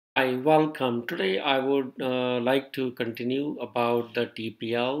Hi, welcome. Today I would like to continue about the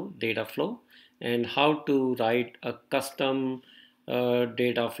TPL data flow and how to write a custom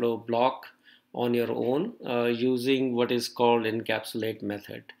data flow block on your own using what is called encapsulate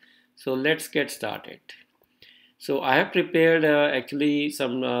method. So let's get started. So I have prepared actually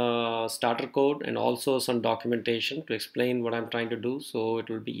some starter code and also some documentation to explain what I'm trying to do, so it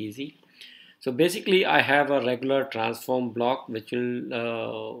will be easy. So basically I have a regular transform block which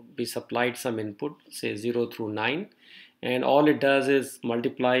will be supplied some input, say 0 through 9, and all it does is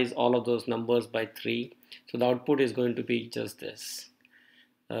multiplies all of those numbers by 3. So the output is going to be just this,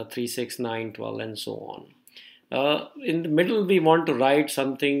 3, 6, 9, 12, and so on. In the middle we want to write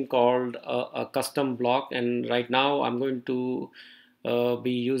something called a custom block, and right now I'm going to be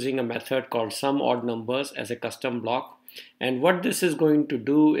using a method called sum odd numbers as a custom block. And what this is going to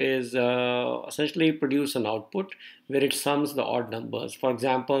do is essentially produce an output where it sums the odd numbers. For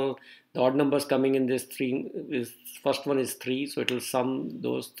example, the odd numbers coming in this three is first one is 3, so it will sum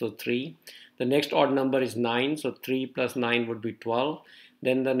those to 3. The next odd number is 9, so 3 plus 9 would be 12.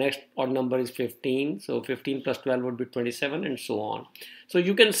 Then the next odd number is 15, so 15 plus 12 would be 27, and so on. So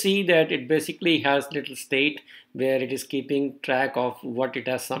you can see that it basically has little state where it is keeping track of what it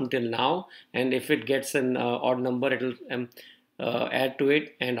has summed till now, and if it gets an odd number, it will add to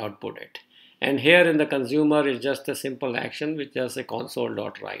it and output it. And here in the consumer is just a simple action which is a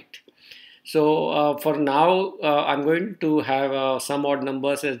console.write. So for now, I'm going to have some odd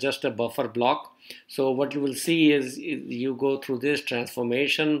numbers as just a buffer block. So what you will see is you go through this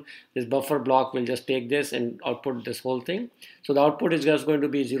transformation, this buffer block will just take this and output this whole thing. So the output is just going to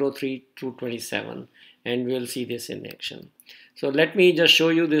be 0, 3 to 27, and we'll see this in action. So let me just show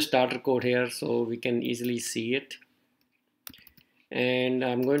you this starter code here so we can easily see it. And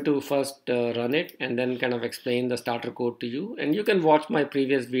I'm going to first run it and then kind of explain the starter code to you. And you can watch my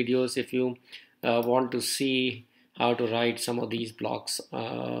previous videos if you want to see how to write some of these blocks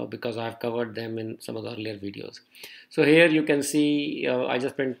because I've covered them in some of the earlier videos. So here you can see I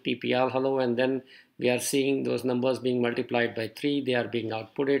just print TPL hello, and then we are seeing those numbers being multiplied by 3. They are being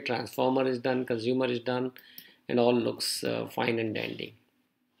outputted, transformer is done, consumer is done, and all looks fine and dandy.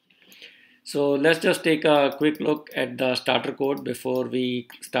 So let's just take a quick look at the starter code before we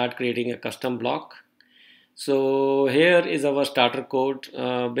start creating a custom block. So here is our starter code.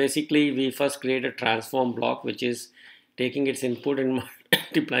 Basically, we first create a transform block, which is taking its input and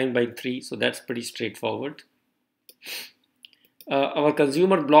multiplying by 3. So that's pretty straightforward. Our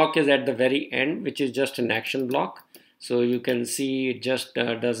consumer block is at the very end, which is just an action block. So you can see it just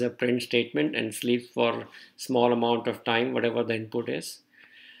does a print statement and sleeps for small amount of time, whatever the input is.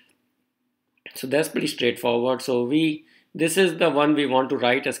 So that's pretty straightforward. So this is the one we want to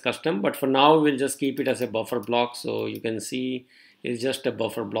write as custom, but for now we'll just keep it as a buffer block. So you can see it's just a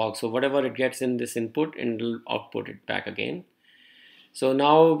buffer block. So whatever it gets in this input, and it'll output it back again. So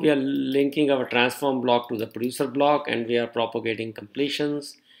now we are linking our transform block to the producer block, and we are propagating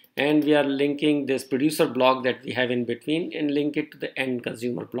completions, and we are linking this producer block that we have in between and link it to the end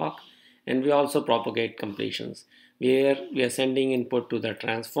consumer block, and we also propagate completions. We are sending input to the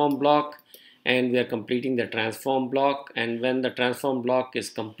transform block, and we are completing the transform block, and when the transform block is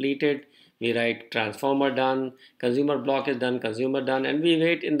completed, we write transformer done, consumer block is done, consumer done, and we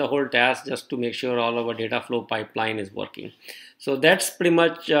wait in the whole task just to make sure all our data flow pipeline is working. So that's pretty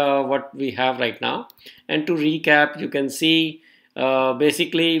much what we have right now. And to recap, you can see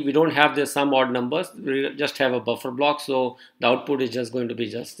basically we don't have the sum odd numbers, we just have a buffer block, so the output is just going to be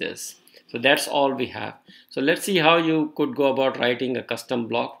just this. So that's all we have. So let's see how you could go about writing a custom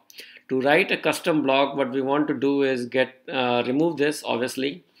block. To write a custom block, what we want to do is remove this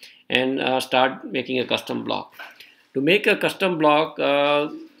obviously and start making a custom block. To make a custom block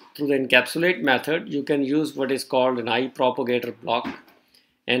through the encapsulate method, you can use what is called an iPropagator block.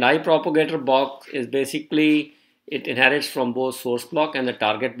 And iPropagator block is basically, it inherits from both source block and the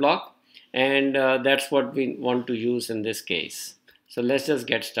target block, and that's what we want to use in this case. So let's just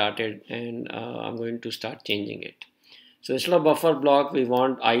get started, and I'm going to start changing it. So instead of buffer block, we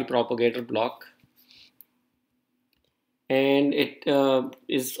want iPropagator block. And it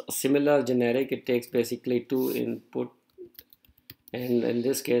is similar generic. It takes basically 2 input. And in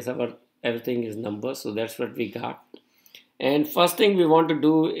this case, everything is numbers. So that's what we got. And first thing we want to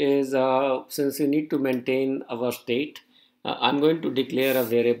do is, since we need to maintain our state, I'm going to declare a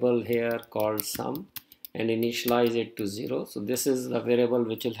variable here called sum and initialize it to 0. So this is the variable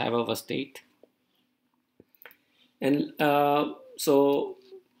which will have our state. And so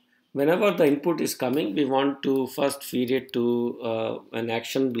whenever the input is coming, we want to first feed it to an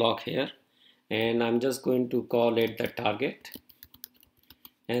action block here. And I'm just going to call it the target.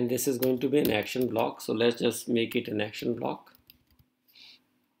 and this is going to be an action block. So let's just make it an action block,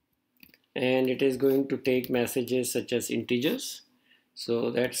 and it is going to take messages such as integers.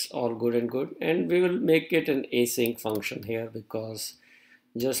 So that's all good and good, and we will make it an async function here, because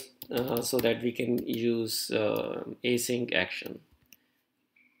just so that we can use async action.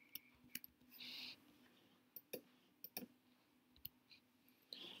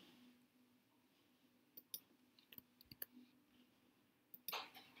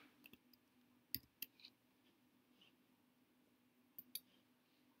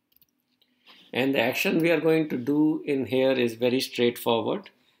 And the action we are going to do in here is very straightforward.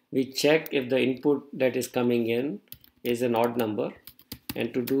 We check if the input that is coming in is an odd number,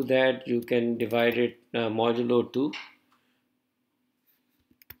 and to do that you can divide it modulo 2,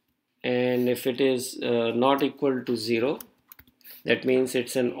 and if it is not equal to 0, that means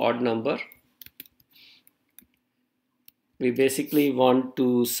it's an odd number. We basically want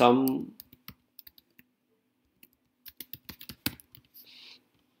to sum.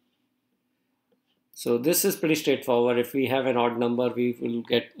 So this is pretty straightforward. If we have an odd number, we will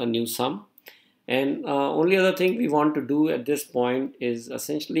get a new sum. And only other thing we want to do at this point is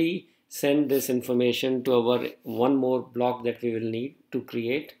essentially send this information to our one more block that we will need to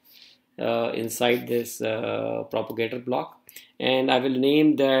create inside this propagator block. And I will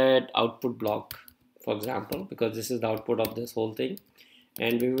name that output block, for example, because this is the output of this whole thing.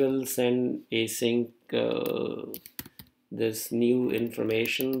 And we will send async this new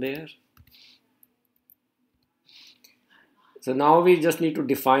information there. So now we just need to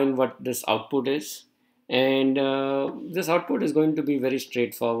define what this output is, and this output is going to be very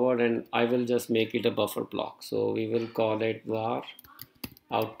straightforward, and I will just make it a buffer block. So we will call it var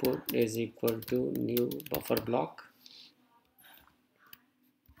output is equal to new buffer block.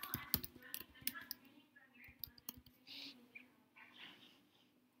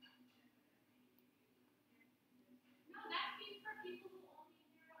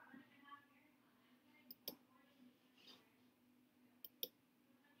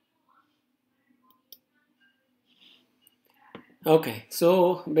 Okay,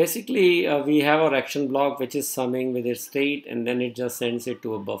 so basically we have our action block which is summing with its state, and then it just sends it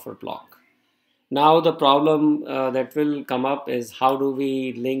to a buffer block. Now the problem that will come up is, how do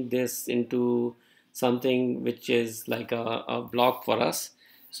we link this into something which is like a block for us?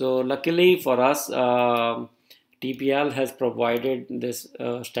 So luckily for us, TPL has provided this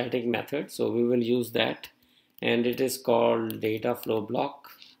static method, so we will use that, and it is called Dataflow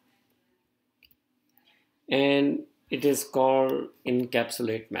block, and it is called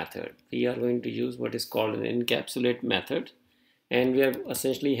encapsulate method. We are going to use what is called an encapsulate method, and we are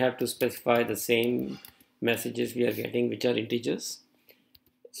essentially have to specify the same messages we are getting, which are integers.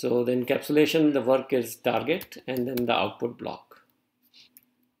 So the encapsulation, the work is target and then the output block.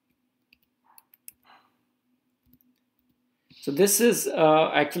 So this is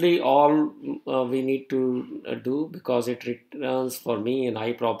actually all we need to do, because it returns for me an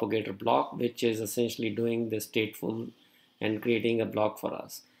iPropagator block, which is essentially doing the stateful and creating a block for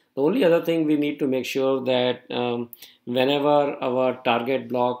us. The only other thing we need to make sure that whenever our target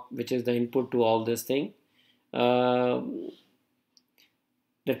block, which is the input to all this thing, the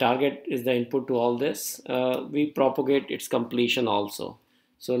target is the input to all this, we propagate its completion also.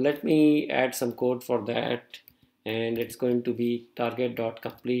 So let me add some code for that, and it's going to be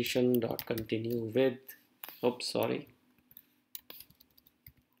target.completion.continue with, oops, sorry.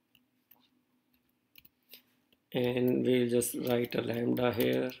 And we'll just write a lambda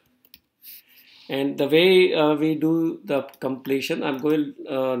here. And the way we do the completion, I'm going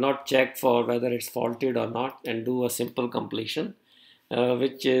not check for whether it's faulted or not, and do a simple completion,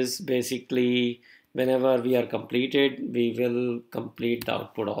 which is basically whenever we are completed, we will complete the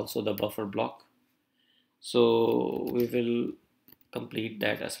output also, the buffer block. So we will complete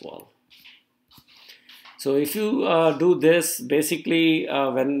that as well. So if you do this, basically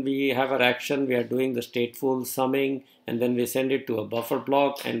when we have our action, we are doing the stateful summing, and then we send it to a buffer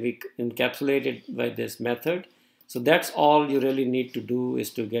block and we encapsulate it by this method. So that's all you really need to do, is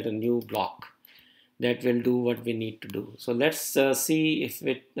to get a new block that will do what we need to do. So let's see if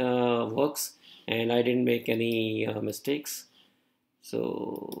it works, and I didn't make any mistakes.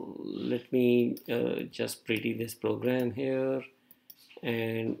 So let me just pretty this program here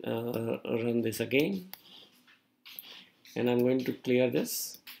and run this again. And I'm going to clear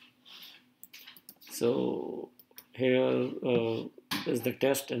this. So here is the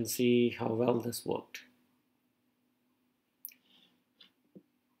test, and see how well this worked.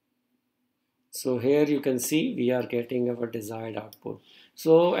 So here you can see we are getting our desired output.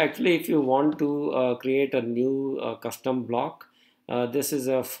 So actually, if you want to create a new custom block, This is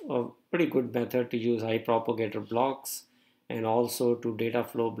a pretty good method to use iPropagator blocks and also to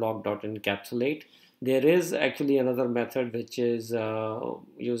dataflow block.encapsulate. There is actually another method which is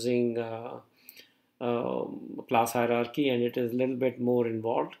using class hierarchy, and it is a little bit more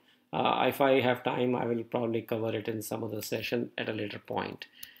involved. If I have time, I will probably cover it in some other session at a later point.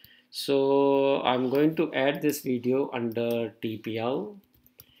 So I'm going to add this video under TPL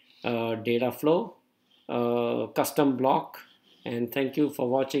Dataflow custom block. And thank you for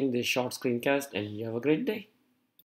watching this short screencast, and you have a great day.